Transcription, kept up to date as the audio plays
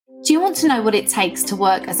Do you want to know what it takes to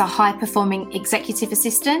work as a high-performing executive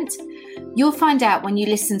assistant? You'll find out when you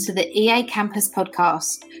listen to the EA Campus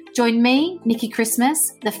podcast. Join me, Nikki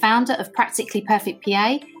Christmas, the founder of Practically Perfect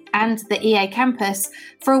PA and the EA Campus,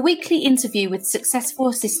 for a weekly interview with successful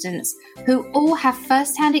assistants who all have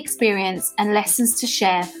first-hand experience and lessons to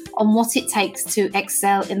share on what it takes to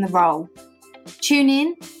excel in the role. Tune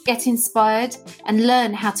in, get inspired, and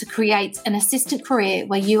learn how to create an assistant career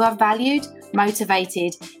where you are valued,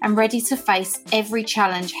 motivated, and ready to face every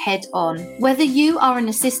challenge head on. Whether you are an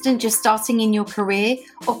assistant just starting in your career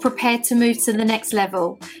or prepared to move to the next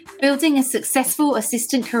level, building a successful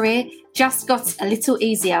assistant career just got a little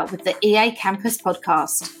easier with the EA Campus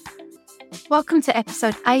podcast. Welcome to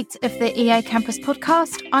episode 8 of the EA Campus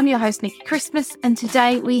podcast. I'm your host, Nikki Christmas, and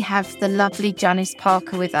today we have the lovely Janice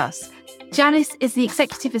Parker with us. Janice is the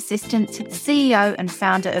executive assistant to the CEO and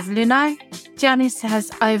founder of Luno. Janice has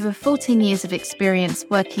over 14 years of experience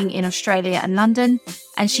working in Australia and London,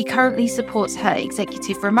 and she currently supports her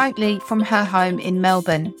executive remotely from her home in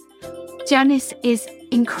Melbourne. Janice is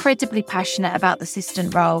incredibly passionate about the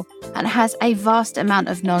assistant role and has a vast amount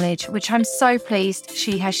of knowledge, which I'm so pleased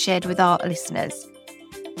she has shared with our listeners.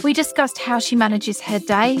 We discussed how she manages her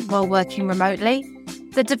day while working remotely,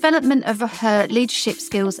 the development of her leadership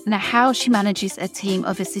skills, and how she manages a team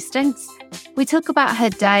of assistants. We talk about her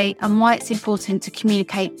day and why it's important to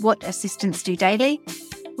communicate what assistants do daily.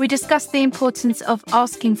 We discuss the importance of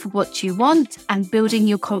asking for what you want and building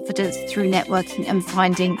your confidence through networking and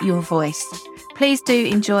finding your voice. Please do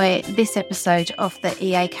enjoy this episode of the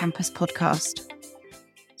EA Campus podcast.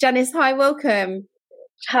 Janice, hi, welcome.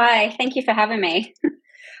 Hi, thank you for having me.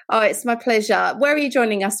 Oh, it's my pleasure. Where are you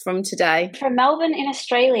joining us from today? From Melbourne in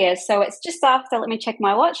Australia. So it's just after, let me check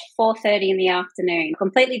my watch, 4:30 in the afternoon.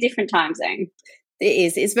 Completely different time zone. It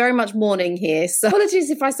is. It's very much morning here. So apologies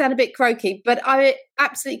if I sound a bit croaky, but I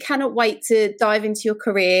absolutely cannot wait to dive into your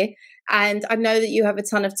career. And I know that you have a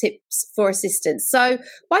ton of tips for assistants. So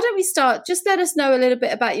why don't we start? Just let us know a little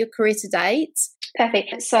bit about your career to date.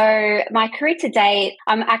 Perfect. So my career to date,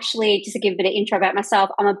 I'm actually, just to give a bit of intro about myself,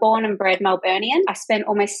 I'm a born and bred Melburnian. I spent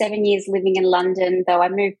almost 7 years living in London, though I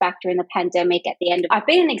moved back during the pandemic at the end. I've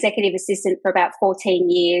been an executive assistant for about 14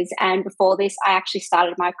 years. And before this, I actually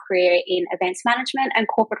started my career in events management and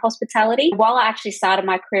corporate hospitality. While I actually started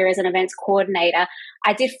my career as an events coordinator,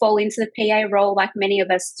 I did fall into the PA role like many of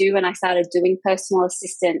us do, and I started doing personal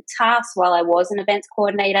assistant tasks while I was an events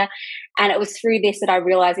coordinator. And it was through this that I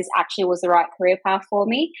realized this actually was the right career path for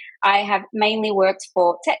me. I have mainly worked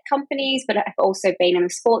for tech companies, but I've also been in the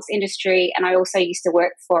sports industry, and I also used to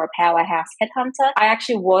work for a powerhouse headhunter. I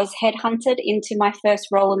actually was headhunted into my first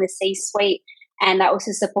role in the C-suite, and I also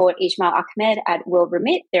support Ismail Ahmed at World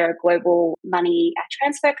Remit. They're a global money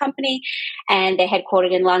transfer company, and they're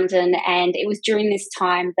headquartered in London. And it was during this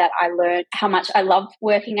time that I learned how much I love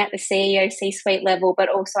working at the CEO C-suite level, but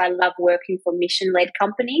also I love working for mission-led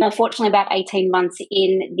companies. Unfortunately, about 18 months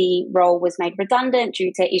in, the role was made redundant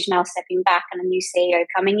due to Ismail stepping back and a new CEO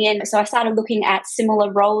coming in. So I started looking at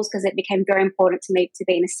similar roles because it became very important to me to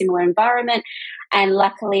be in a similar environment. And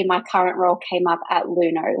luckily, my current role came up at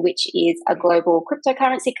Luno, which is a global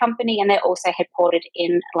cryptocurrency company, and they're also headquartered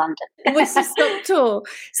in London. Whistle stop tour.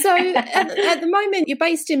 So at the moment, you're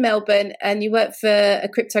based in Melbourne and you work for a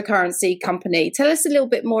cryptocurrency company. Tell us a little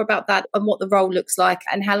bit more about that and what the role looks like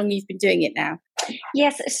and how long you've been doing it now.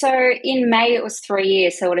 Yes, so in May it was 3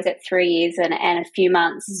 years. So what is it, 3 years and a few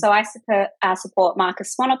months. So I support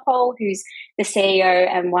Marcus Swanepoel, who's the CEO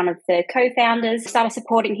and one of the co-founders. I started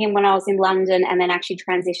supporting him when I was in London and then actually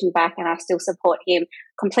transitioned back, and I still support him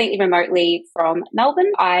completely remotely from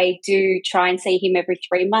Melbourne. I do try and see him every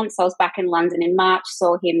 3 months. I was back in London in March,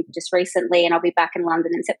 saw him just recently, and I'll be back in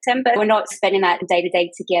London in September. We're not spending that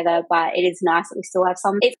day-to-day together, but it is nice that we still have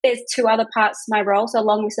some. If there's two other parts to my role, so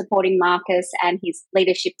along with supporting Marcus and his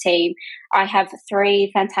leadership team, I have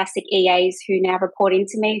 3 fantastic EAs who now report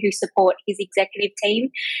into me, who support his executive team.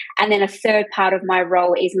 And then a third part of my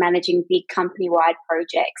role is managing big company-wide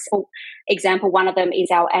projects. For example, one of them is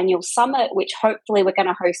our annual summit, which hopefully we're going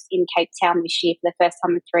to host in Cape Town this year for the first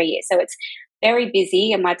time in 3 years. So it's very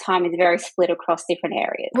busy and my time is very split across different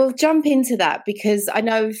areas. We'll jump into that because I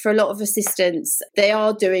know for a lot of assistants, they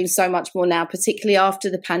are doing so much more now, particularly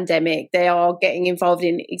after the pandemic. They are getting involved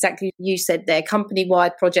in, exactly you said there,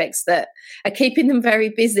 company-wide projects that are keeping them very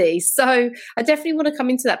busy. So I definitely want to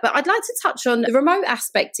come into that. But I'd like to touch on the remote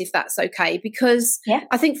aspect, if that's okay, because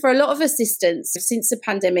I think for a lot of assistants, since the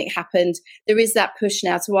pandemic happened, there is that push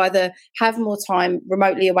now to either have more time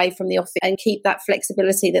remotely away from the office and keep that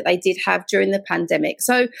flexibility that they did have during during the pandemic.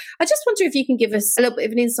 So I just wonder if you can give us a little bit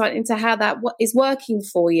of an insight into how that is working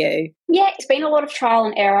for you. Yeah, it's been a lot of trial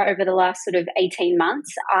and error over the last sort of 18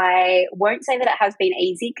 months. I won't say that it has been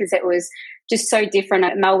easy because it was just so different.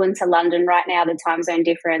 Melbourne to London right now, the time zone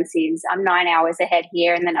difference is 9 hours ahead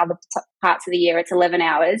here, and then other parts of the year it's 11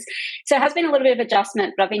 hours. So it has been a little bit of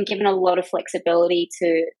adjustment, but I've been given a lot of flexibility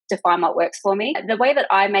to define what works for me. The way that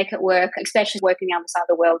I make it work, especially working the other side of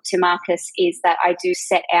the world to Marcus, is that I do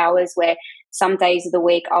set hours where some days of the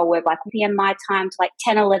week I'll work like PM my time to like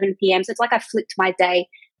 10, 11 PM. So it's like I flipped my day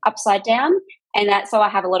upside down. And that's so I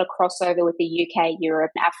have a lot of crossover with the UK,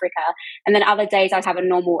 Europe, and Africa. And then other days I have a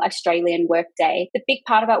normal Australian work day. The big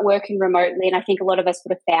part about working remotely, and I think a lot of us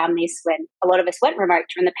would have found this when a lot of us went remote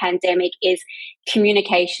during the pandemic, is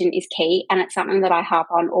communication is key. And it's something that I harp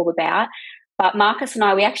on all about. But Marcus and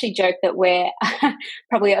I, we actually joke that we're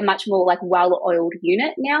probably a much more like well-oiled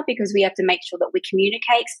unit now because we have to make sure that we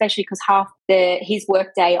communicate, especially because half his work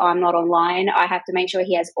day I'm not online. I have to make sure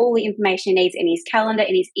he has all the information he needs in his calendar,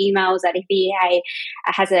 in his emails, that if he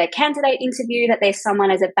has a candidate interview, that there's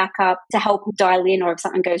someone as a backup to help dial in or if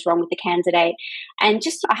something goes wrong with the candidate. And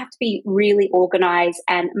just I have to be really organised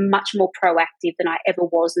and much more proactive than I ever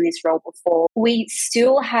was in this role before. We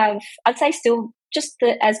still have, I'd say still just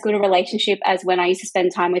as good a relationship as when I used to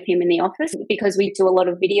spend time with him in the office because we do a lot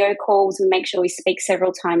of video calls. We make sure we speak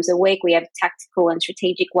several times a week. We have tactical and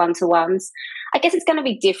strategic one-to-ones. I guess it's going to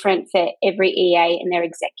be different for every EA and their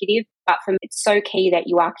executive, but for me, it's so key that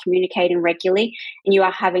you are communicating regularly and you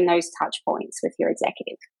are having those touch points with your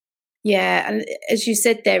executive. Yeah, and as you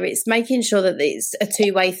said there, it's making sure that it's a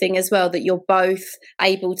two-way thing as well, that you're both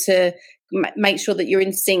able to make sure that you're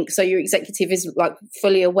in sync, so your executive is like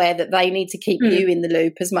fully aware that they need to keep you in the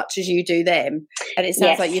loop as much as you do them. And it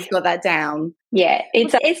sounds like you've got that down. Yeah,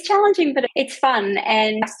 it's challenging, but it's fun,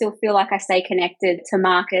 and I still feel like I stay connected to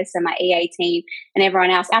Marcus and my EA team and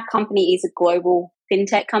everyone else. Our company is a global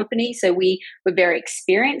fintech company, so we were very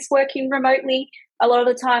experienced working remotely a lot of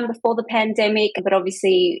the time before the pandemic, but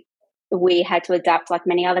obviously we had to adapt like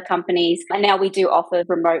many other companies. And now we do offer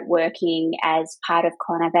remote working as part of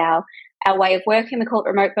kind of our way of working. We call it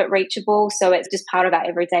remote but reachable. So it's just part of our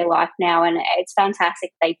everyday life now. And it's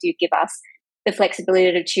fantastic. They do give us the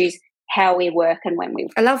flexibility to choose how we work and when we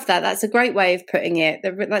work. I love that. That's a great way of putting it.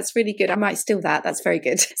 That's really good. I might steal that. That's very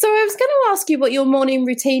good. So I was going to ask you what your morning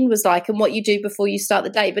routine was like and what you do before you start the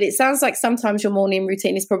day. But it sounds like sometimes your morning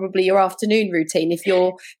routine is probably your afternoon routine if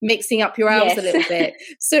you're mixing up your hours a little bit.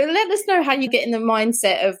 So let us know how you get in the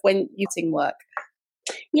mindset of when you're doing work.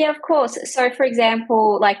 Yeah, of course. So, for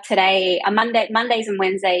example, like today, Mondays and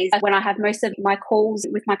Wednesdays, when I have most of my calls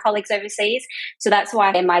with my colleagues overseas. So that's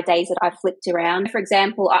why they're my days that I've flipped around. For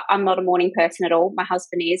example, I'm not a morning person at all. My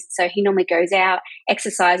husband is. So he normally goes out,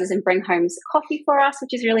 exercises and bring home coffee for us,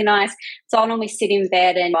 which is really nice. So I'll normally sit in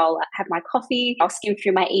bed and I'll have my coffee. I'll skim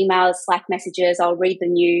through my emails, Slack messages. I'll read the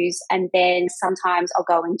news. And then sometimes I'll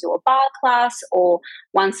go and do a bar class, or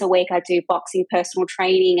once a week I do boxing personal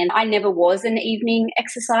training. And I never was an evening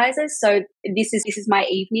exercises, so this is my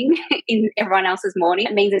evening in everyone else's morning.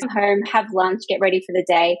 It means I come home, have lunch, get ready for the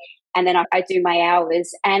day, and then I do my hours.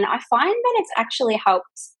 And I find that it's actually helped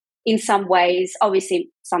in some ways. Obviously,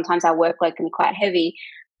 sometimes our workload can be quite heavy,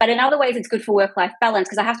 but in other ways, it's good for work-life balance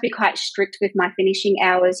because I have to be quite strict with my finishing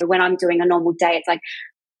hours. When I'm doing a normal day, it's like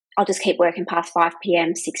I'll just keep working past 5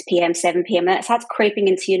 p.m., 6 p.m., 7 p.m. and it starts creeping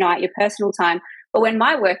into your night, your personal time. But when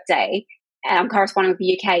my work day corresponding with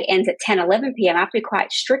the UK ends at 10, 11 p.m. I have to be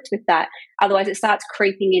quite strict with that. Otherwise, it starts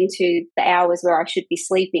creeping into the hours where I should be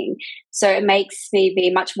sleeping. So it makes me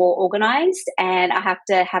be much more organised, and I have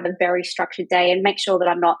to have a very structured day and make sure that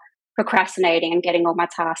I'm not procrastinating and getting all my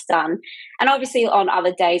tasks done. And obviously on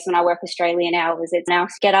other days when I work Australian hours, it's now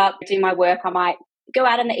get up, do my work. I might go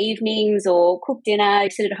out in the evenings or cook dinner,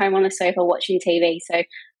 sit at home on the sofa watching TV. So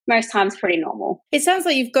most times pretty normal. It sounds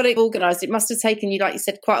like you've got it organised. It must have taken you, like you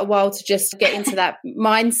said, quite a while to just get into that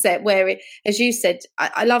mindset where it, as you said,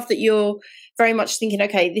 I love that you're very much thinking,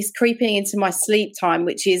 okay, this creeping into my sleep time,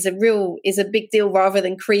 which is a big deal rather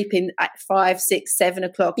than creeping at 5, 6, 7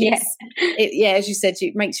 o'clock. Yeah. As you said,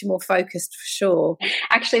 it makes you more focused for sure.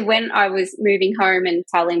 Actually, when I was moving home and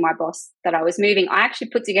telling my boss that I was moving, I actually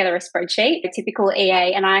put together a spreadsheet, a typical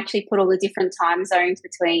EA, and I actually put all the different time zones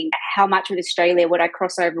between how much with Australia would I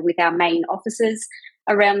cross over with our main offices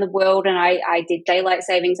around the world, and I did daylight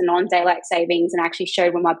savings and non-daylight savings and actually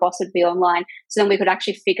showed when my boss would be online, so then we could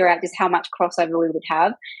actually figure out just how much crossover we would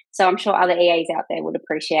have. So I'm sure other EAs out there would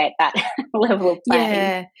appreciate that level of planning.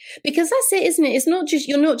 Yeah, because that's it, isn't it? It's not just,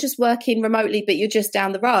 you're not just working remotely, but you're just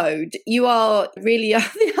down the road. You are really on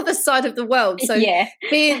the other side of the world. So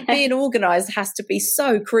being organised has to be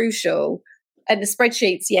so crucial. And the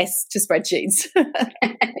spreadsheets, yes, to spreadsheets.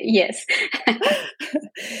 Yes.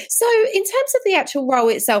 So in terms of the actual role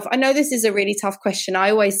itself, I know this is a really tough question.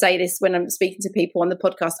 I always say this when I'm speaking to people on the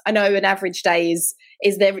podcast. I know an average day is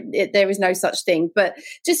there is no such thing, but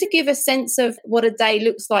just to give a sense of what a day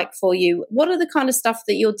looks like for you, what are the kind of stuff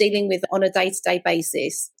that you're dealing with on a day-to-day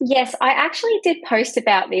basis? Yes, I actually did post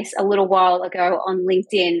about this a little while ago on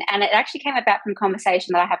LinkedIn, and it actually came about from a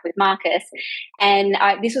conversation that I had with Marcus. And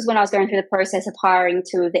this was when I was going through the process of hiring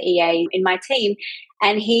two of the EA in my team.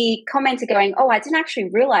 And he commented going, "Oh, I didn't actually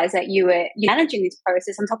realize that you're managing this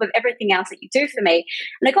process on top of everything else that you do for me."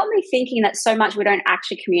 And it got me thinking that so much we don't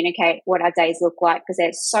actually communicate what our days look like because they're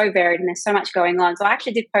so varied and there's so much going on. So I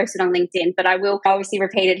actually did post it on LinkedIn, but I will obviously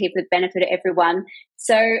repeat it here for the benefit of everyone.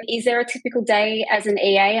 So is there a typical day as an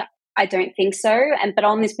EA? I don't think so. But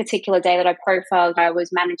on this particular day that I profiled, I was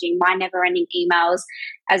managing my never-ending emails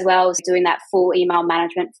as well as doing that full email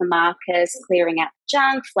management for Marcus, clearing out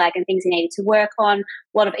junk, flagging things he needed to work on.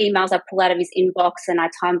 A lot of emails I pull out of his inbox and I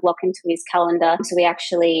time block into his calendar so he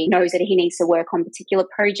actually knows that he needs to work on a particular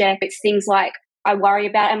project. It's things like I worry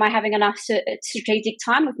about, am I having enough strategic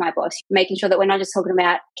time with my boss? Making sure that we're not just talking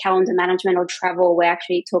about calendar management or travel, we're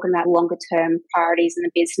actually talking about longer term priorities in the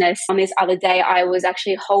business. On this other day, I was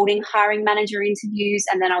actually holding hiring manager interviews,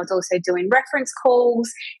 and then I was also doing reference calls,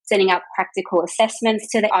 sending out practical assessments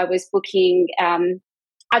to them. I was booking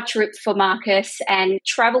a trip for Marcus, and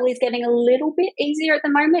travel is getting a little bit easier at the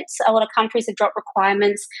moment. So a lot of countries have dropped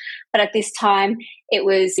requirements, but at this time it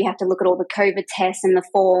was, you have to look at all the COVID tests and the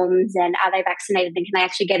forms and are they vaccinated and can they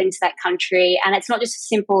actually get into that country? And it's not just as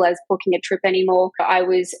simple as booking a trip anymore. I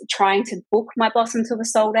was trying to book my boss into a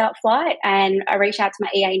sold out flight, and I reached out to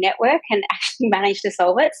my EA network and actually managed to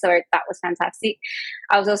solve it. So that was fantastic.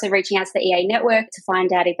 I was also reaching out to the EA network to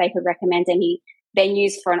find out if they could recommend any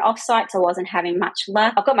venues for an offsite, so I wasn't having much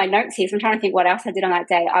luck. I've got my notes here, so I'm trying to think what else I did on that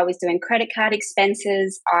day. I was doing credit card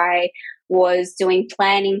expenses. I was doing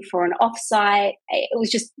planning for an offsite. It was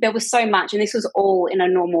just, there was so much, and this was all in a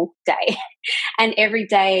normal day. And every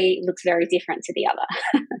day looks very different to the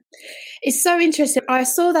other. It's so interesting. I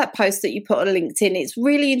saw that post that you put on LinkedIn. It's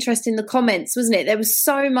really interesting, the comments, wasn't it? There was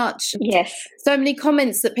so much. Yes. So many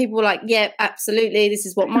comments that people were like, yeah, absolutely. This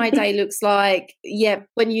is what my day looks like. Yeah.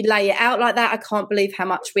 When you lay it out like that, I can't believe how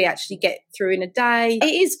much we actually get through in a day.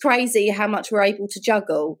 It is crazy how much we're able to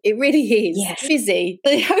juggle. It really is. Yes. Busy.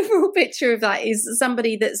 The overall picture of that is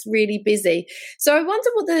somebody that's really busy. So I wonder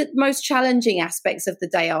what the most challenging aspects of the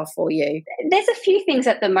day are for you. There's a few things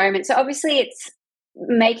at the moment. So obviously it's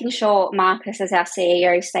making sure Marcus, as our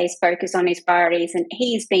CEO, stays focused on his priorities, and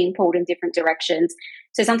he's being pulled in different directions.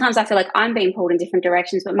 So sometimes I feel like I'm being pulled in different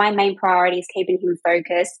directions, but my main priority is keeping him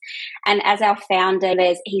focused. And as our founder,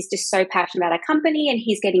 he's just so passionate about our company and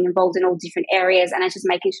he's getting involved in all different areas. And it's just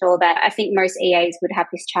making sure that, I think most EAs would have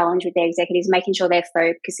this challenge with their executives, making sure they're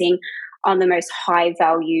focusing on the most high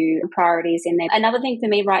value priorities in there. Another thing for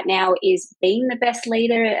me right now is being the best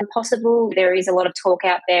leader possible. There is a lot of talk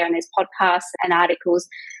out there, and there's podcasts and articles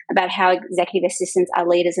about how executive assistants are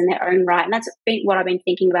leaders in their own right. And that's what I've been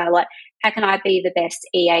thinking about a lot. How can I be the best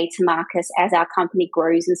EA to Marcus as our company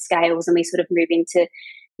grows and scales and we sort of move into,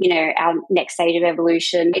 our next stage of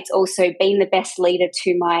evolution? It's also being the best leader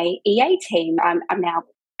to my EA team. I'm now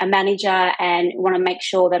a manager and want to make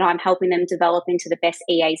sure that I'm helping them develop into the best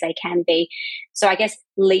EAs they can be. So I guess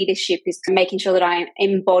leadership is making sure that I'm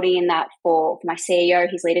embodying that for my CEO,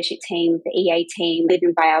 his leadership team, the EA team,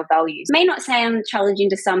 living by our values. It may not sound challenging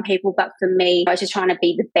to some people, but for me, I was just trying to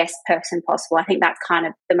be the best person possible. I think that's kind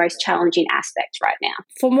of the most challenging aspect right now.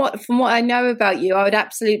 From what I know about you, I would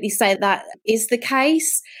absolutely say that is the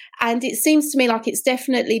case. And it seems to me like it's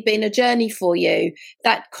definitely been a journey for you,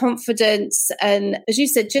 that confidence. And as you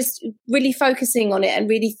said, just really focusing on it and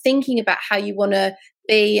really thinking about how you want to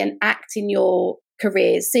be and act in your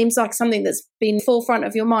career seems like something that's been forefront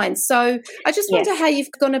of your mind. So I just wonder how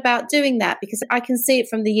you've gone about doing that, because I can see it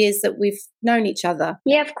from the years that we've known each other.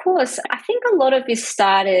 Yeah, of course. I think a lot of this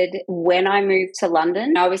started when I moved to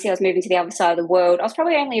London. Obviously, I was moving to the other side of the world. I was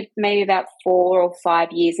probably only maybe about 4 or 5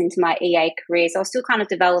 years into my EA career. So I was still kind of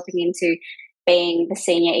developing into being the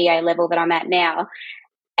senior EA level that I'm at now.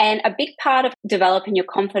 And a big part of developing your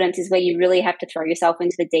confidence is where you really have to throw yourself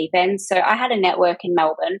into the deep end. So I had a network in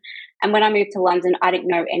Melbourne, and when I moved to London, I didn't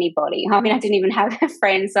know anybody. I mean, I didn't even have a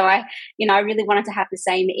friend. So I really wanted to have the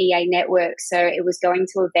same EA network. So it was going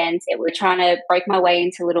to events. It was trying to break my way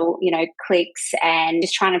into little, cliques and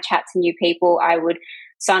just trying to chat to new people. I would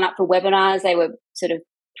sign up for webinars. They were sort of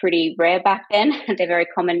pretty rare back then. They're very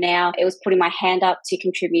common now. It was putting my hand up to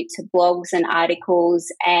contribute to blogs and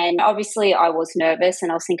articles. And obviously I was nervous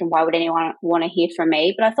and I was thinking, why would anyone want to hear from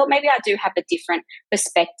me? But I thought maybe I do have a different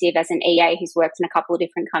perspective as an EA who's worked in a couple of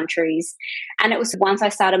different countries. And it was once I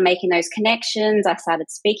started making those connections, I started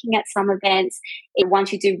speaking at some events.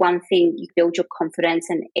 Once you do one thing, you build your confidence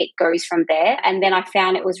and it goes from there. And then I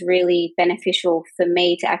found it was really beneficial for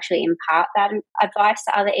me to actually impart that advice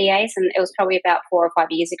to other EAs. And it was probably about 4 or 5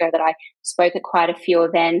 years ago that I spoke at quite a few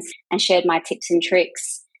events and shared my tips and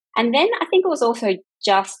tricks. And then I think it was also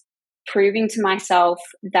just proving to myself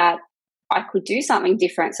that I could do something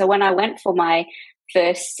different. So when I went for my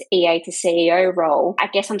first EA to CEO role, I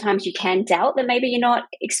guess sometimes you can doubt that maybe you're not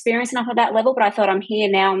experienced enough at that level, but I thought I'm here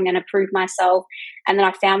now, I'm going to prove myself. And then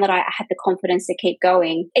I found that I had the confidence to keep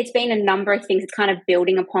going. It's been a number of things. It's kind of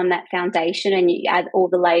building upon that foundation and you add all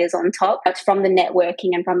the layers on top. It's from the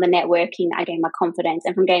networking, and from the networking, I gained my confidence.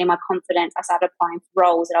 And from gaining my confidence, I started applying for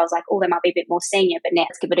roles that I was like, oh, they might be a bit more senior, but now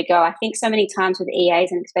let's give it a go. I think so many times with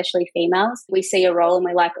EAs and especially females, we see a role and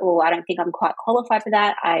we're like, oh, I don't think I'm quite qualified for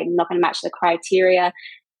that. I'm not going to match the criteria.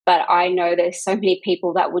 But I know there's so many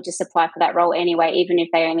people that would just apply for that role anyway, even if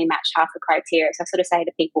they only match half the criteria. So I sort of say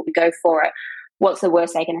to people, go for it. What's the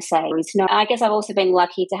worst they're going to say is no. I guess I've also been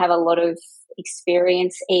lucky to have a lot of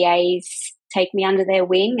experienced EAs take me under their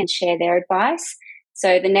wing and share their advice.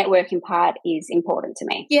 So the networking part is important to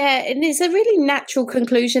me. Yeah, and it's a really natural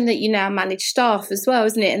conclusion that you now manage staff as well,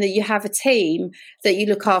 isn't it? And that you have a team that you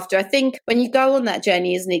look after. I think when you go on that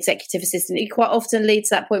journey as an executive assistant, it quite often leads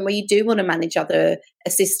to that point where you do want to manage other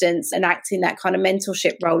assistants and act in that kind of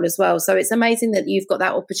mentorship role as well. So it's amazing that you've got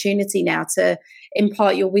that opportunity now to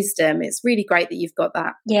impart your wisdom. It's really great that you've got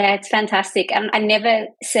that. Yeah, it's fantastic. And I never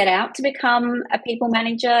set out to become a people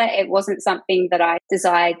manager. It wasn't something that I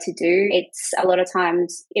desired to do. It's a lot of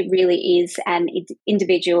times it really is an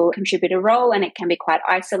individual contributor role and it can be quite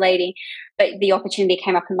isolating. But the opportunity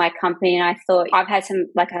came up in my company and I thought I've had some,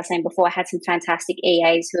 like I was saying before, I had some fantastic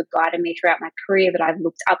EAs who have guided me throughout my career that I've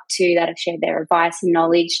looked up to, that have shared their advice and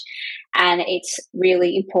knowledge. And it's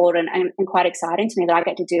really important and quite exciting to me that I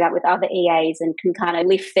get to do that with other EAs and can kind of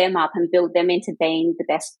lift them up and build them into being the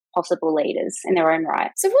best possible leaders in their own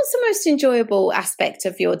right. So what's the most enjoyable aspect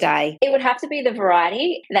of your day? It would have to be the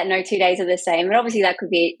variety, that no 2 days are the same. And obviously that could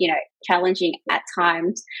be, challenging at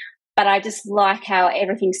times. But I just like how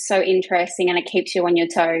everything's so interesting and it keeps you on your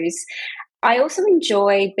toes. I also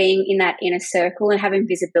enjoy being in that inner circle and having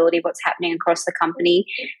visibility of what's happening across the company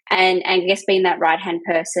and I guess being that right-hand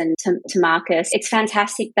person to Marcus. It's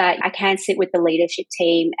fantastic that I can sit with the leadership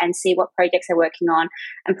team and see what projects they're working on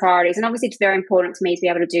and priorities. And obviously it's very important to me to be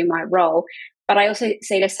able to do my role. But I also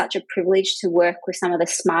see it as such a privilege to work with some of the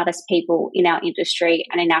smartest people in our industry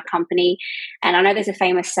and in our company. And I know there's a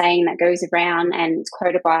famous saying that goes around and it's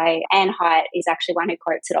quoted by Anne Hyatt, is actually one who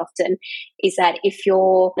quotes it often, is that if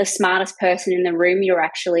you're the smartest person in the room, you're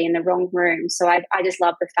actually in the wrong room. So I just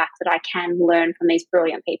love the fact that I can learn from these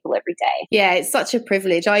brilliant people every day. Yeah, it's such a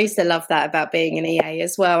privilege. I used to love that about being an EA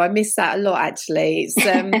as well. I miss that a lot, actually. It's,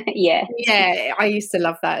 yeah, I used to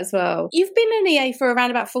love that as well. You've been an EA for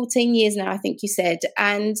around about 14 years now, I think you said,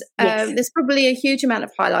 and yes. There's probably a huge amount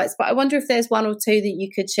of highlights, but I wonder if there's one or two that you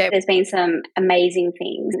could share. There's been some amazing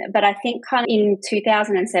things, but I think kind of in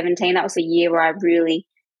 2017, that was the year where I really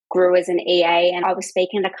grew as an EA, and I was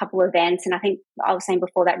speaking at a couple of events, and I think I was saying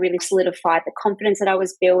before that really solidified the confidence that I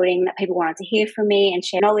was building, that people wanted to hear from me and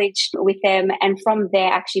share knowledge with them. And from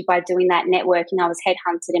there, actually by doing that networking, I was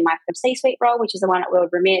headhunted in my C-suite role, which is the one at World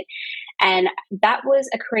Remit, and that was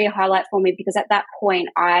a career highlight for me because at that point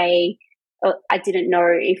I didn't know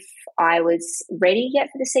if I was ready yet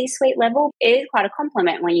for the C-suite level. It is quite a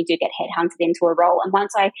compliment when you do get headhunted into a role. And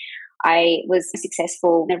once I was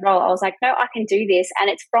successful in the role, I was like, no, I can do this. And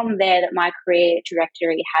it's from there that my career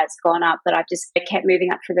trajectory has gone up, that I've just kept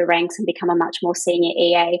moving up through the ranks and become a much more senior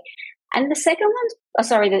EA. And the second one,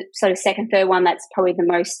 the sort of second, third one that's probably the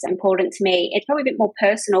most important to me, it's probably a bit more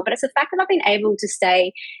personal, but it's the fact that I've been able to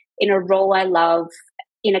stay in a role I love,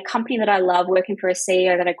 in a company that I love, working for a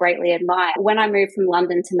CEO that I greatly admire. When I moved from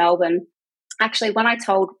London to Melbourne, actually when I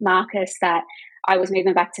told Marcus that I was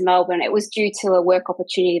moving back to Melbourne, it was due to a work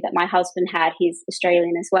opportunity that my husband had. He's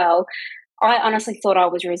Australian as well. I honestly thought I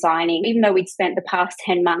was resigning. Even though we'd spent the past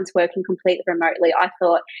 10 months working completely remotely, I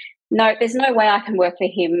thought, no, there's no way I can work for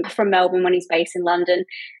him from Melbourne when he's based in London.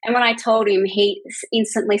 And when I told him, he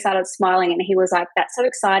instantly started smiling and he was like, that's so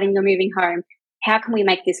exciting, you're moving home. How can we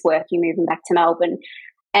make this work, you moving back to Melbourne?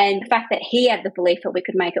 And the fact that he had the belief that we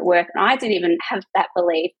could make it work, and I didn't even have that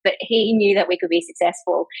belief, but he knew that we could be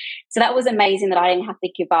successful. So that was amazing that I didn't have to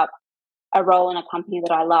give up a role in a company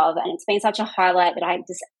that I love. And it's been such a highlight that I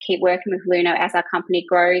just keep working with Luno as our company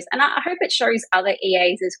grows. And I hope it shows other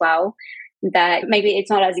EAs as well that maybe it's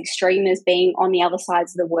not as extreme as being on the other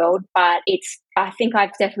sides of the world, but I think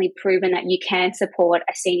I've definitely proven that you can support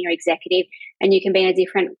a senior executive and you can be in a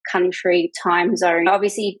different country, time zone.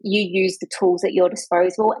 Obviously, you use the tools at your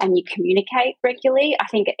disposal and you communicate regularly. I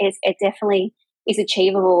think it definitely is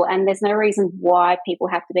achievable, and there's no reason why people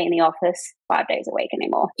have to be in the office 5 days a week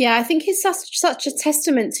anymore. Yeah, I think it's such a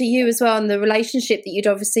testament to you as well, and the relationship that you'd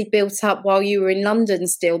obviously built up while you were in London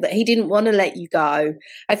still, that he didn't want to let you go.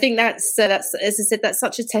 I think that's as I said, that's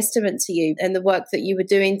such a testament to you and the work that you were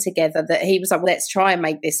doing together, that he was like, well, let's try and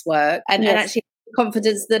make this work, and actually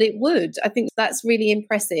confidence that it would. I think that's really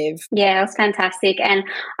impressive. Yeah, it was fantastic, and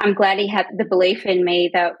I'm glad he had the belief in me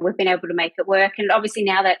that we've been able to make it work. And obviously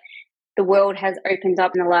now that the world has opened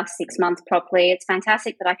up in the last 6 months properly, it's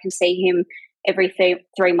fantastic that I can see him every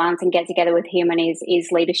 3 months and get together with him and his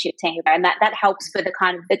leadership team. And that helps for the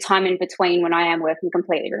kind of the time in between when I am working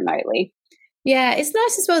completely remotely. Yeah, it's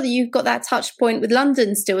nice as well that you've got that touch point with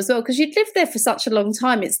London still as well, because you'd lived there for such a long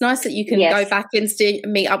time. It's nice that you can go back and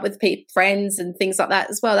meet up with friends and things like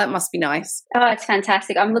that as well. That must be nice. Oh, it's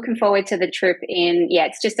fantastic. I'm looking forward to the trip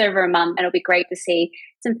it's just over a month, and it'll be great to see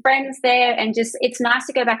some friends there, and just it's nice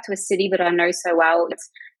to go back to a city that I know so well. It's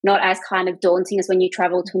not as kind of daunting as when you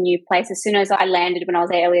travel to a new place. As soon as I landed when I was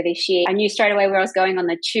there earlier this year, I knew straight away where I was going on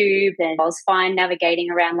the tube, and I was fine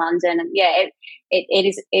navigating around London. And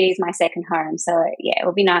it is my second home. So it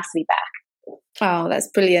will be nice to be back. Oh, that's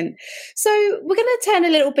brilliant. So we're going to turn a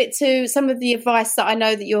little bit to some of the advice that I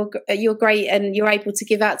know that you're great and you're able to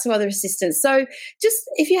give out to other assistants. So just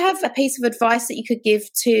if you have a piece of advice that you could give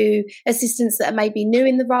to assistants that are maybe new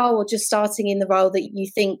in the role or just starting in the role that you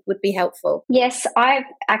think would be helpful. Yes, I've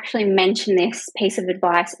actually mentioned this piece of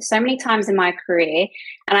advice so many times in my career,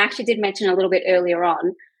 and I actually did mention a little bit earlier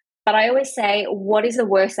on. But I always say, what is the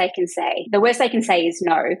worst they can say? The worst they can say is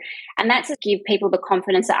no. And that's to give people the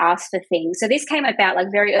confidence to ask for things. So this came about like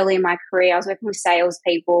very early in my career. I was working with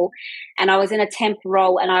salespeople and I was in a temp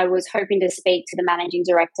role, and I was hoping to speak to the managing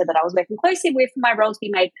director that I was working closely with for my role to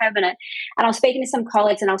be made permanent. And I was speaking to some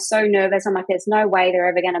colleagues and I was so nervous. I'm like, there's no way they're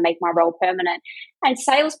ever going to make my role permanent. And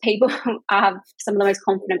salespeople are some of the most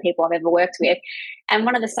confident people I've ever worked with. And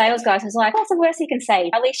one of the sales guys was like, what's the worst you can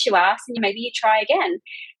say? At least you asked, and maybe you try again.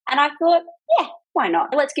 And I thought, yeah, why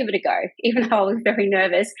not? Let's give it a go, even though I was very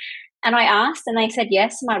nervous. And I asked, and they said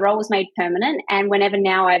yes. My role was made permanent. And whenever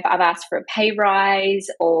now I've asked for a pay rise,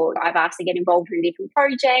 or I've asked to get involved in a different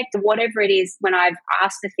project, or whatever it is, when I've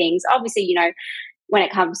asked for things, obviously, when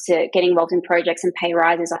it comes to getting involved in projects and pay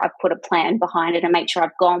rises, I've put a plan behind it and make sure I've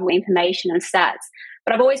gone with information and stats.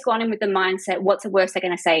 But I've always gone in with the mindset, what's the worst they're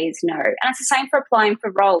going to say is no. And it's the same for applying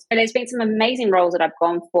for roles. And there's been some amazing roles that I've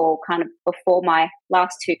gone for kind of before my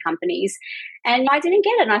last two companies. And I didn't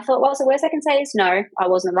get it. And I thought, well, the worst I can say is no. I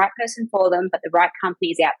wasn't the right person for them, but the right company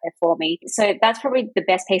is out there for me. So that's probably the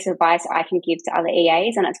best piece of advice I can give to other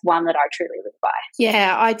EAs. And it's one that I truly live by.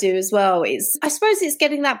 Yeah, I do as well. I suppose it's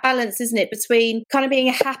getting that balance, isn't it, between kind of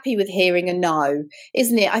being happy with hearing a no,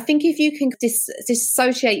 isn't it? I think if you can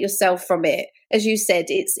dissociate yourself from it, as you said,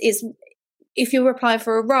 it's if you're applying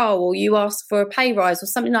for a role or you ask for a pay rise or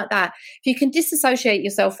something like that, if you can disassociate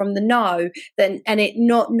yourself from the no, then and it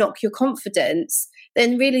not knock your confidence,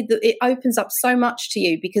 then really it opens up so much to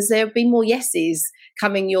you, because there'll be more yeses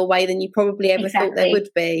coming your way than you probably ever thought there would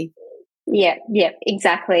be. Yeah,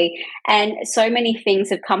 exactly. And so many things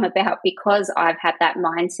have come about because I've had that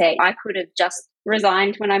mindset. I could have just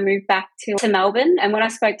resigned when I moved back to Melbourne. And when I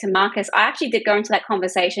spoke to Marcus, I actually did go into that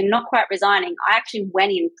conversation, not quite resigning. I actually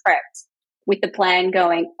went in prepped with the plan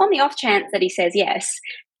going, on the off chance that he says yes,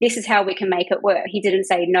 this is how we can make it work. He didn't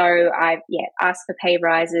say no. I asked for pay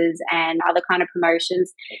rises and other kind of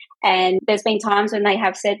promotions. And there's been times when they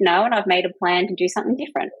have said no, and I've made a plan to do something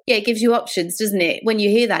different. Yeah, it gives you options, doesn't it? When you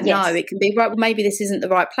hear that no, it can be, right, well, maybe this isn't the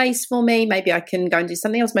right place for me. Maybe I can go and do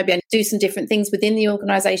something else. Maybe I do some different things within the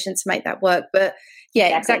organisation to make that work. But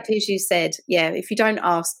yeah, exactly as you said. Yeah, if you don't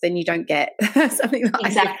ask, then you don't get. Something like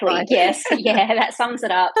exactly. Yes. Yeah, that sums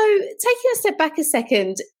it up. So taking a step back a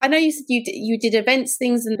second, I know you said you did events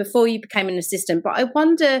things and before you became an assistant, but I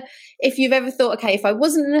wonder if you've ever thought, okay, if I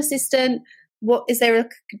wasn't an assistant, what is there a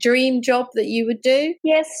dream job that you would do?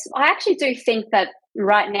 Yes, I actually do think that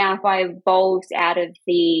right now, if I evolved out of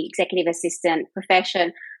the executive assistant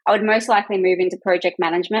profession, I would most likely move into project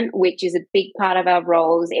management, which is a big part of our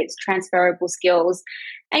roles. It's transferable skills.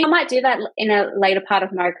 And I might do that in a later part of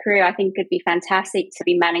my career. I think it'd be fantastic to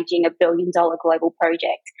be managing $1 billion global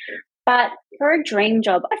project. But for a dream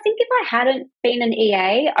job, I think if I hadn't been an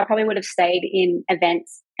EA, I probably would have stayed in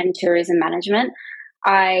events and tourism management.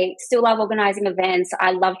 I still love organising events. I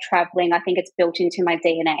love travelling. I think it's built into my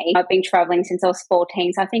DNA. I've been travelling since I was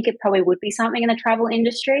 14, so I think it probably would be something in the travel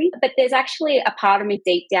industry. But there's actually a part of me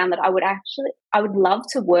deep down that I would love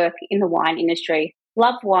to work in the wine industry.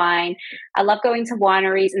 Love wine. I love going to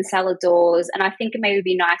wineries and cellar doors, and I think it maybe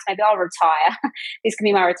be nice. Maybe I'll retire. This can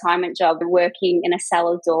be my retirement job, working in a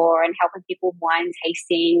cellar door and helping people with wine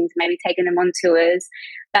tastings, maybe taking them on tours.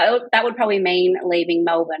 That would probably mean leaving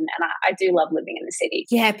Melbourne, and I do love living in the city.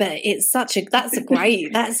 Yeah, but that's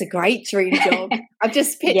a great dream job. I'm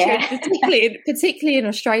just picturing, particularly in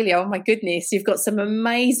Australia. Oh my goodness, you've got some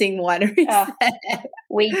amazing wineries there.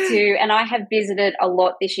 We do, and I have visited a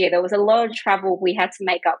lot this year. There was a lot of travel we had to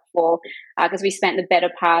make up for because we spent the better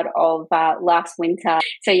part of last winter.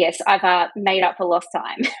 So yes, I've made up for lost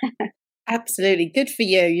time. Absolutely. Good for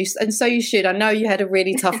you. And so you should. I know you had a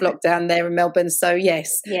really tough lockdown there in Melbourne. So,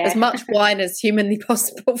 yes, as much wine as humanly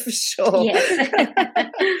possible for sure. Yes.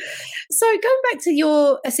 So going back to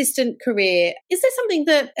your assistant career, is there something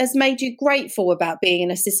that has made you grateful about being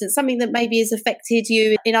an assistant, something that maybe has affected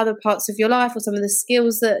you in other parts of your life, or some of the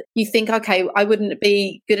skills that you think, okay, I wouldn't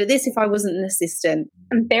be good at this if I wasn't an assistant?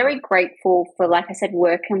 I'm very grateful for, like I said,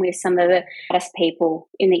 working with some of the best people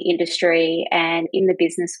in the industry and in the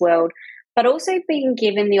business world, but also being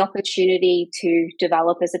given the opportunity to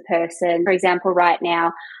develop as a person. For example, right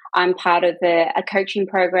now, I'm part of a coaching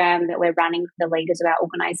program that we're running for the leaders of our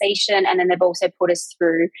organisation. And then they've also put us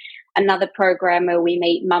through another program where we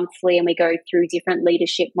meet monthly and we go through different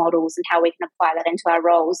leadership models and how we can apply that into our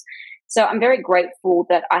roles. So I'm very grateful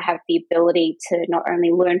that I have the ability to not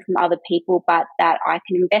only learn from other people, but that I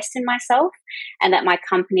can invest in myself, and that my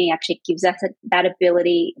company actually gives us that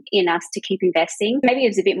ability in us to keep investing. Maybe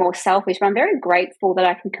it's a bit more selfish, but I'm very grateful that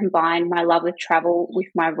I can combine my love of travel with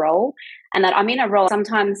my role, and that I'm in a role.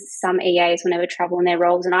 Sometimes some EAs will never travel in their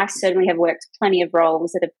roles, and I certainly have worked plenty of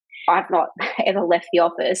roles that I've not ever left the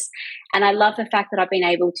office. And I love the fact that I've been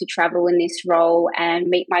able to travel in this role and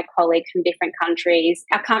meet my colleagues from different countries.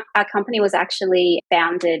 Our company was actually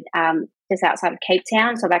founded just outside of Cape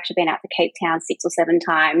Town. So I've actually been out to Cape Town 6 or 7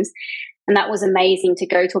 times. And that was amazing to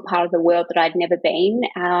go to a part of the world that I'd never been.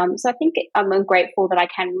 So I think I'm grateful that I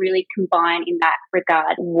can really combine in that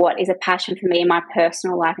regard what is a passion for me in my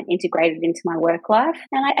personal life and integrate it into my work life.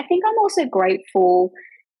 And I think I'm also grateful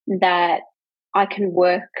that I can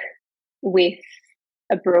work with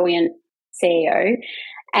a brilliant CEO.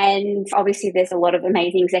 And obviously there's a lot of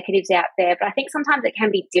amazing executives out there, but I think sometimes it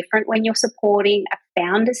can be different when you're supporting a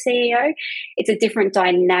founder CEO. It's a different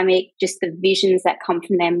dynamic, just the visions that come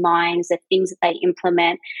from their minds, the things that they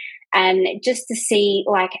implement, and just to see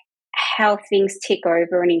like how things tick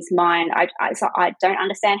over in his mind. So I don't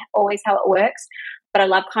understand always how it works, but I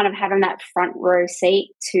love kind of having that front row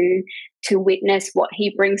seat to witness what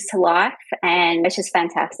he brings to life, and it's just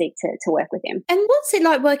fantastic to work with him. And what's it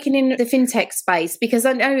like working in the fintech space? Because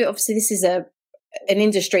I know obviously this is an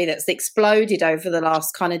industry that's exploded over the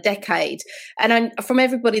last kind of decade, and from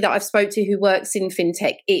everybody that I've spoke to who works in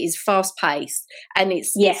fintech, it is fast paced and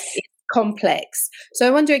it's complex. So I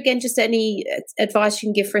wonder again, just any advice you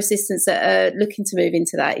can give for assistants that are looking to move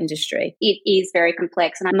into that industry. It is very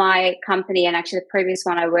complex, and my company and actually the previous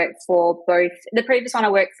one I worked for,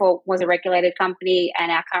 was a regulated company,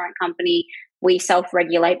 and our current company, we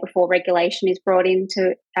self-regulate before regulation is brought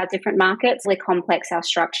into our different markets. We're complex, our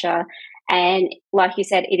structure. And like you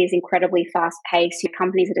said, it is incredibly fast-paced. Your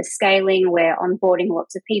companies that are scaling, we're onboarding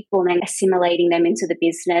lots of people and then assimilating them into the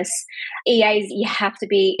business. EAs, you have to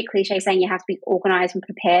be, cliche saying, you have to be organised and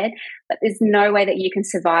prepared, but there's no way that you can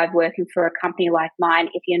survive working for a company like mine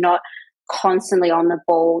if you're not constantly on the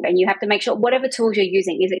ball. And you have to make sure whatever tools you're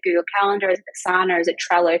using, is it Google Calendar, is it Asana, is it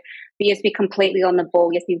Trello, but you have to be completely on the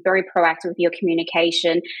ball. You have to be very proactive with your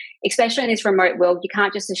communication, especially in this remote world. You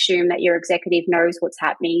can't just assume that your executive knows what's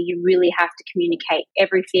happening. You really have to communicate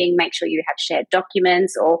everything, make sure you have shared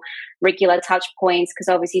documents or regular touch points, because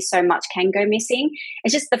obviously so much can go missing.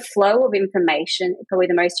 It's just the flow of information is probably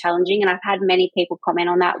the most challenging. And I've had many people comment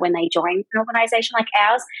on that when they join an organization like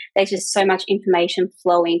ours. There's just so much information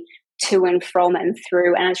flowing to and from and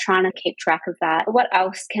through, and I'm trying to keep track of that. What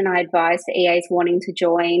else can I advise for EAs wanting to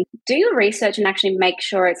join? Do your research and actually make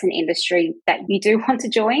sure it's an industry that you do want to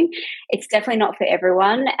join. It's definitely not for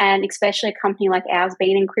everyone, and especially a company like ours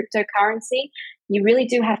being in cryptocurrency, you really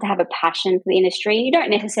do have to have a passion for the industry. You don't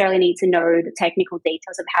necessarily need to know the technical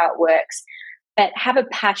details of how it works, but have a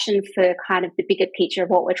passion for kind of the bigger picture of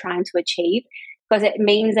what we're trying to achieve, because it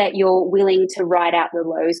means that you're willing to ride out the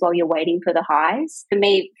lows while you're waiting for the highs. For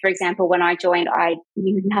me, for example, when I joined, I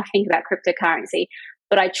knew nothing about cryptocurrency,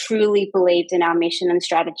 but I truly believed in our mission and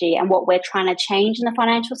strategy and what we're trying to change in the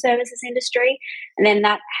financial services industry. And then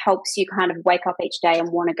that helps you kind of wake up each day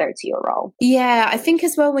and want to go to your role. Yeah, I think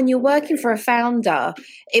as well, when you're working for a founder,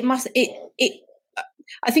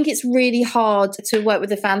 I think it's really hard to work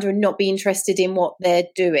with a founder and not be interested in what they're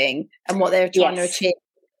doing and what they're trying to achieve,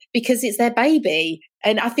 because it's their baby.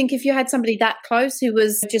 And I think if you had somebody that close who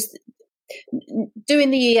was just doing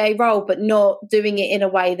the EA role but not doing it in a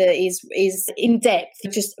way that is in depth,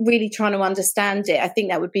 just really trying to understand it, I think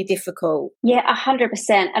that would be difficult. Yeah, 100%.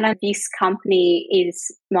 And this company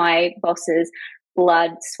is my boss's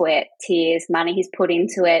blood, sweat, tears, money he's put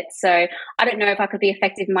into it. So I don't know if I could be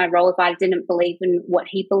effective in my role if I didn't believe in what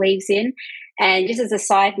he believes in. And just as a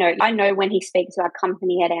side note, I know when he speaks to our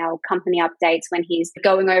company at our company updates, when he's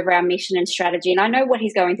going over our mission and strategy, and I know what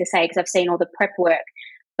he's going to say because I've seen all the prep work.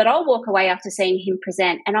 But I'll walk away after seeing him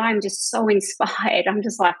present and I'm just so inspired. I'm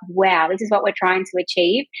just like, wow, this is what we're trying to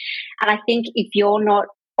achieve. And I think if you're not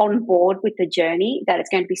on board with the journey, that it's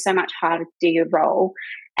going to be so much harder to do your role.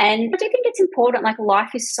 And I do think it's important, like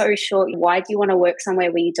life is so short. Why do you want to work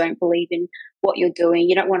somewhere where you don't believe in what you're doing?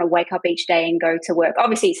 You don't want to wake up each day and go to work.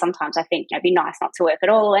 Obviously, sometimes I think it'd be nice not to work at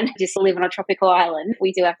all and just live on a tropical island.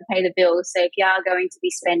 We do have to pay the bills. So if you are going to be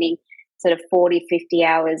spending sort of 40, 50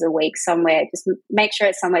 hours a week somewhere, just make sure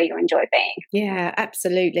it's somewhere you enjoy being. Yeah,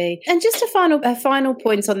 absolutely. And just a final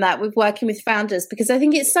point on that with working with founders, because I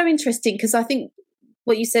think it's so interesting, because I think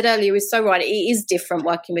what you said earlier is so right. It is different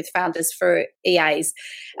working with founders for EAs.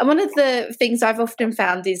 And one of the things I've often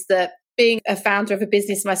found is that being a founder of a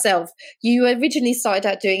business myself, you originally started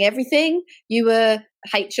out doing everything. You were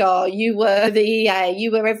HR, you were the EA,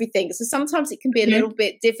 you were everything. So sometimes it can be a little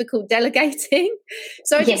bit difficult delegating.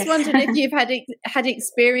 So I just wondered if you've had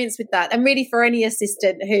experience with that. And really for any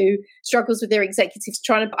assistant who struggles with their executives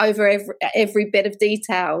trying to over every bit of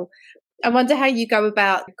detail, I wonder how you go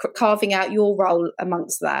about carving out your role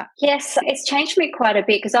amongst that. Yes, it's changed me quite a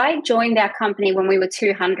bit because I joined our company when we were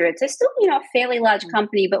 200. So still, a fairly large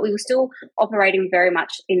company, but we were still operating very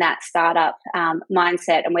much in that startup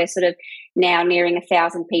mindset. And we're sort of now nearing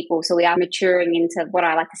 1,000 people. So we are maturing into what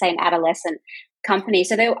I like to say an adolescent company.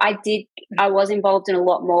 So I was involved in a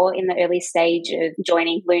lot more in the early stage of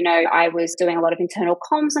joining Luno. I was doing a lot of internal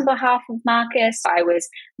comms on behalf of Marcus. I was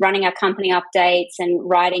running our company updates and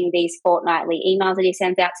writing these fortnightly emails that he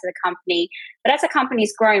sends out to the company. But as the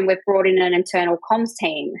company's grown, we've brought in an internal comms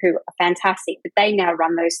team who are fantastic, but they now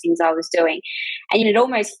run those things I was doing. And it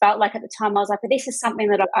almost felt like at the time I was like, but this is something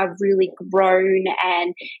that I've really grown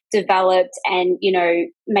and developed and,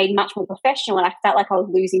 made much more professional. And I felt like I was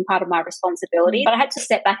losing part of my responsibility. But I had to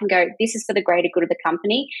step back and go, this is for the greater good of the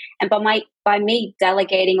company. And by me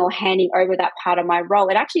delegating or handing over that part of my role,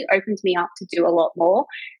 it actually opened me up to do a lot more.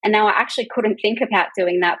 And now I actually couldn't think about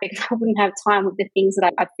doing that because I wouldn't have time with the things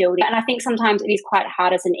that I filled in. And I think sometimes it is quite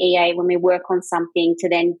hard as an EA when we work on something to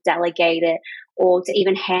then delegate it or to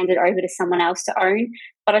even hand it over to someone else to own.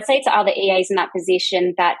 But I'd say to other EAs in that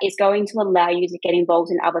position that is going to allow you to get involved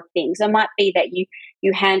in other things. So it might be that you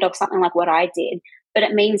hand off something like what I did, but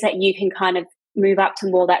it means that you can kind of move up to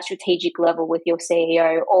more that strategic level with your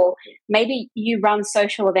CEO, or maybe you run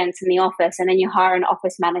social events in the office and then you hire an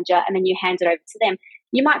office manager and then you hand it over to them.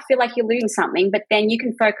 You might feel like you're losing something, but then you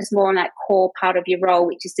can focus more on that core part of your role,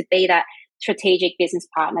 which is to be that strategic business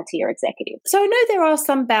partner to your executive. So I know there are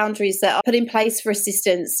some boundaries that are put in place for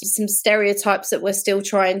assistants, some stereotypes that we're still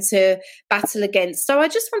trying to battle against. So I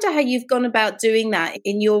just wonder how you've gone about doing that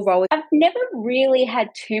in your role. I've never really had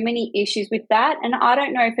too many issues with that. And I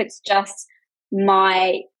don't know if it's just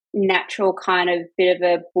my natural kind of bit of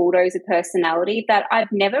a bulldozer personality that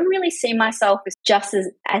I've never really seen myself as just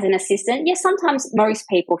as an assistant. Yes, sometimes most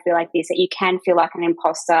people feel like this, that you can feel like an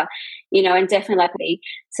imposter, and definitely like me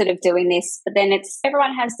sort of doing this. But then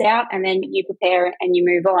everyone has doubt and then you prepare and you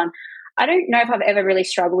move on. I don't know if I've ever really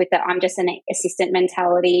struggled with that. I'm just an assistant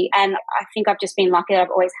mentality. And I think I've just been lucky that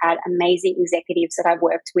I've always had amazing executives that I've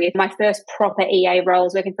worked with. My first proper EA role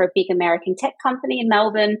was working for a big American tech company in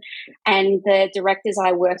Melbourne. And the directors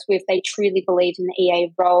I worked with, they truly believed in the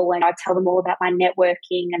EA role. And I'd tell them all about my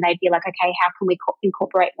networking and they'd be like, okay, how can we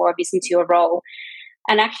incorporate more of this into your role?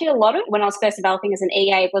 And actually a lot of when I was first developing as an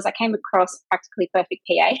EA was I came across Practically Perfect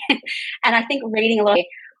PA. And I think reading a lot of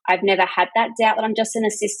I've never had that doubt that I'm just an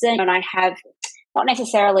assistant, and I have not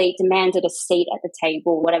necessarily demanded a seat at the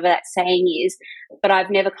table, whatever that saying is, but I've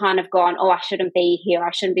never kind of gone, I shouldn't be here, I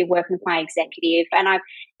shouldn't be working with my executive. And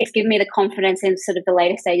it's given me the confidence in sort of the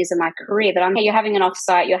later stages of my career that you're having an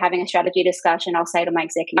offsite, you're having a strategy discussion, I'll say to my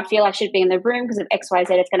executive, I feel I should be in the room because of XYZ,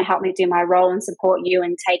 it's going to help me do my role and support you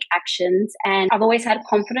and take actions. And I've always had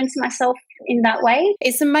confidence in myself in that way.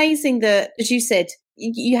 It's amazing that, as you said,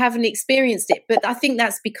 you haven't experienced it. But I think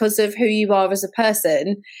that's because of who you are as a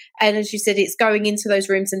person. And as you said, it's going into those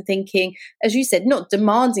rooms and thinking, as you said, not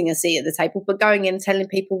demanding a seat at the table, but going in and telling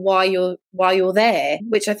people why you're there,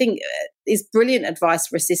 which I think is brilliant advice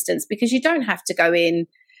for assistants, because you don't have to go in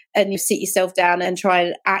and you sit yourself down and try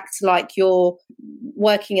and act like you're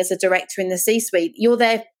working as a director in the C-suite. You're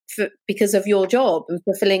there because of your job and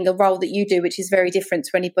fulfilling a role that you do, which is very different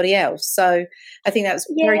to anybody else. So I think that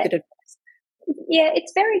was very good advice. Yeah,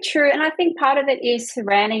 it's very true. And I think part of it is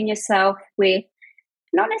surrounding yourself with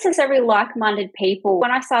not necessarily like-minded people.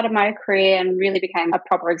 When I started my career and really became a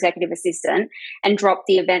proper executive assistant and dropped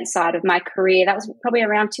the event side of my career, that was probably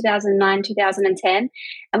around 2009, 2010.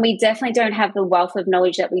 And we definitely don't have the wealth of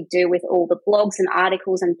knowledge that we do with all the blogs and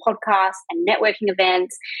articles and podcasts and networking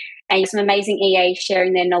events and some amazing EAs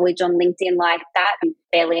sharing their knowledge on LinkedIn like that.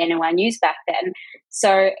 Barely anyone used back then.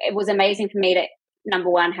 So it was amazing for me to, number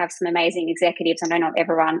one, have some amazing executives. I know not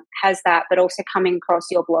everyone has that, but also coming across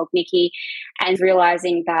your blog, Nikki, and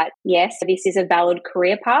realizing that, yes, this is a valid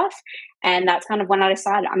career path. And that's kind of when I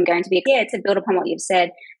decided I'm going to be, to build upon what you've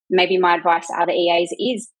said, maybe my advice to other EAs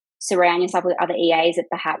is surround yourself with other EAs that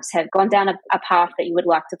perhaps have gone down a path that you would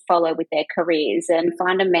like to follow with their careers, and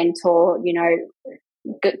find a mentor,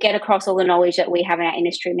 get across all the knowledge that we have in our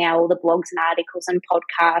industry now, all the blogs and articles and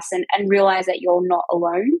podcasts, and realize that you're not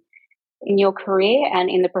alone in your career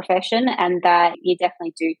and in the profession, and that you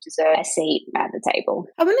definitely do deserve a seat at the table.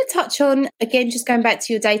 I want to touch on, again, just going back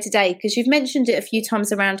to your day-to-day, because you've mentioned it a few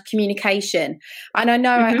times around communication. And I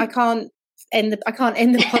know I can't end the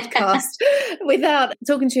podcast without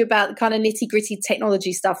talking to you about the kind of nitty-gritty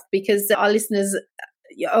technology stuff, because our listeners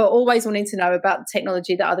are always wanting to know about the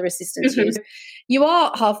technology that other assistants use. You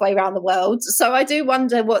are halfway around the world, so I do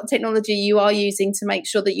wonder what technology you are using to make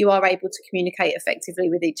sure that you are able to communicate effectively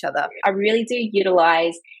with each other. I really do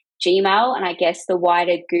utilize Gmail and I guess the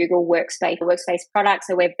wider Google workspace product.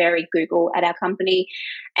 So we're very Google at our company,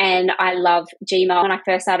 and I love Gmail. When I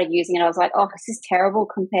first started using it, I was like, oh, this is terrible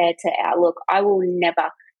compared to Outlook. I will never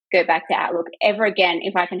go back to Outlook ever again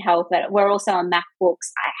if I can help it. We're also on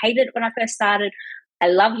MacBooks. I hated it when I first started. I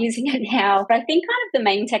love using it now. But I think kind of the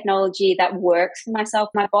main technology that works for myself,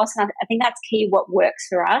 my boss, and I think that's key, what works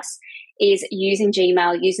for us, is using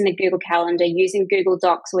Gmail, using the Google Calendar, using Google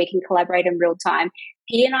Docs so we can collaborate in real time.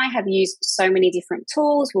 He and I have used so many different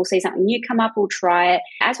tools. We'll see something new come up, we'll try it.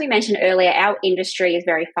 As we mentioned earlier, our industry is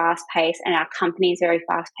very fast-paced and our company is very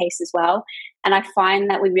fast-paced as well. And I find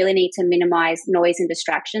that we really need to minimize noise and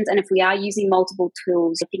distractions. And if we are using multiple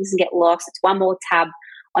tools, things can get lost. It's one more tab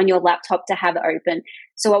on your laptop to have open.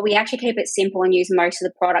 So while we actually keep it simple and use most of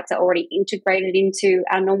the products that are already integrated into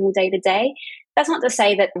our normal day-to-day, that's not to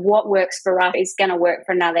say that what works for us is going to work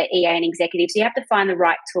for another EA and executive. So you have to find the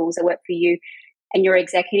right tools that work for you and your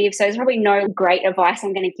executive. So there's probably no great advice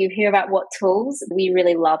I'm going to give here about what tools. We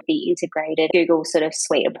really love the integrated Google sort of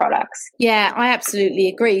suite of products. Yeah, I absolutely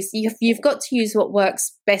agree. So you've got to use what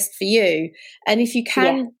works best for you. And if you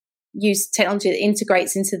can use technology that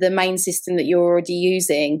integrates into the main system that you're already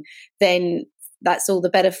using, then that's all the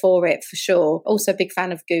better for it, for sure. Also a big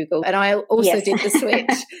fan of Google. And I also did the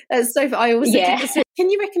switch. So I also did the switch. Can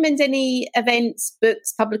you recommend any events,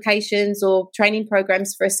 books, publications, or training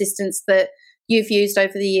programs for assistants that you've used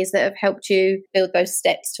over the years that have helped you build those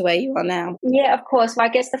steps to where you are now? Yeah, of course. Well, I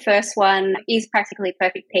guess the first one is Practically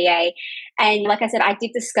Perfect PA. And like I said, I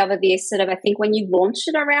did discover this sort of, I think when you launched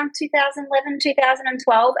it around 2011,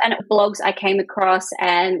 2012, and blogs I came across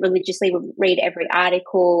and religiously would read every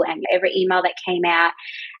article and every email that came out.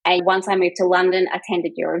 And once I moved to London,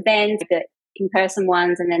 attended your events, the in-person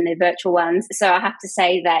ones and then the virtual ones. So I have to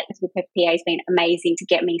say that PA has been amazing to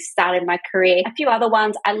get me started in my career. A few other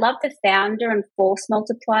ones. I love the Founder and Force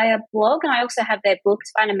Multiplier blog, and I also have their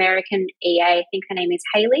books by an American EA. I think her name is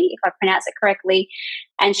Haley, if I pronounce it correctly.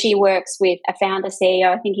 And she works with a founder CEO.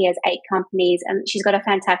 I think he has 8 companies, and she's got a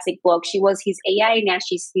fantastic blog. She was his EA, now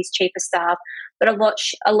she's his chief of staff. But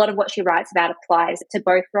a lot of what she writes about applies to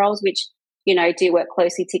both roles, which, do work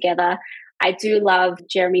closely together. I do love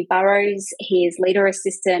Jeremy Burrows, his leader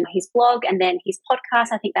assistant, his blog, and then his podcast.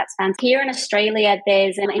 I think that's fantastic. Here in Australia,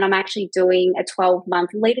 and I'm actually doing a 12-month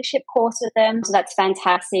leadership course with them. So that's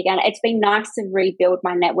fantastic. And it's been nice to rebuild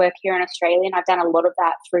my network here in Australia, and I've done a lot of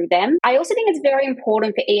that through them. I also think it's very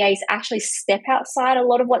important for EAs to actually step outside a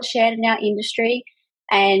lot of what's shared in our industry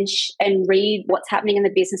and read what's happening in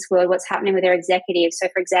the business world, what's happening with their executives. So,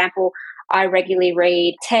 for example, I regularly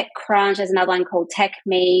read TechCrunch. There's another one called Tech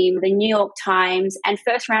Meme, the New York Times, and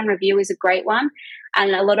First Round Review is a great one.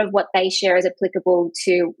 And a lot of what they share is applicable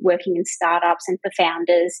to working in startups and for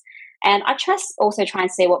founders. And I also try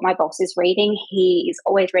and see what my boss is reading. He is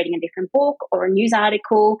always reading a different book or a news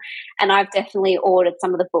article. And I've definitely ordered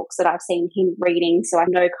some of the books that I've seen him reading, so I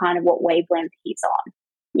know kind of what wavelength he's on.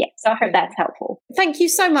 Yeah, so I hope that's helpful. Thank you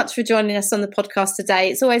so much for joining us on the podcast today.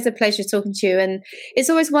 It's always a pleasure talking to you, and it's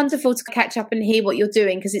always wonderful to catch up and hear what you're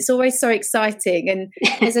doing, because it's always so exciting. And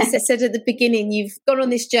as I said at the beginning, you've gone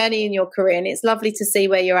on this journey in your career, and it's lovely to see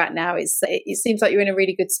where you're at now. It seems like you're in a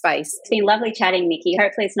really good space. It's been lovely chatting, Nikki.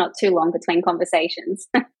 Hopefully it's not too long between conversations.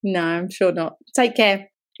 No, I'm sure not. Take care.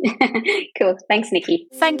 Cool. Thanks, Nikki.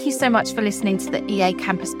 Thank you so much for listening to the EA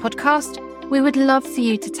Campus podcast. We would love for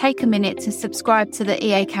you to take a minute to subscribe to the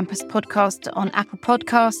EA Campus podcast on Apple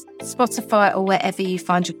Podcasts, Spotify, or wherever you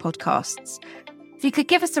find your podcasts. If you could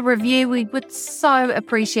give us a review, we would so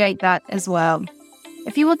appreciate that as well.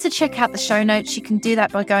 If you want to check out the show notes, you can do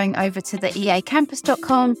that by going over to the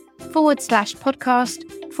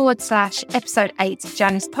eacampus.com/podcast/episode 8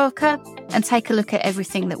 Janice Parker and take a look at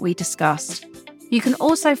everything that we discussed. You can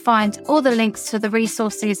also find all the links to the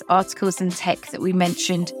resources, articles and tech that we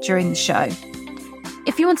mentioned during the show.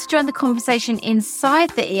 If you want to join the conversation inside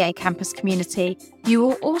the EA Campus community, you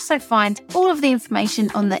will also find all of the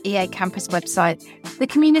information on the EA Campus website. The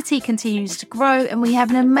community continues to grow, and we have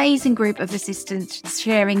an amazing group of assistants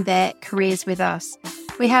sharing their careers with us.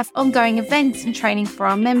 We have ongoing events and training for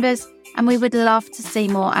our members, and we would love to see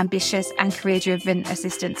more ambitious and career-driven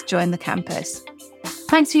assistants join the campus.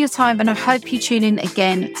 Thanks for your time, and I hope you tune in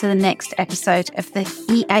again to the next episode of the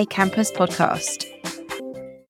EA Campus podcast.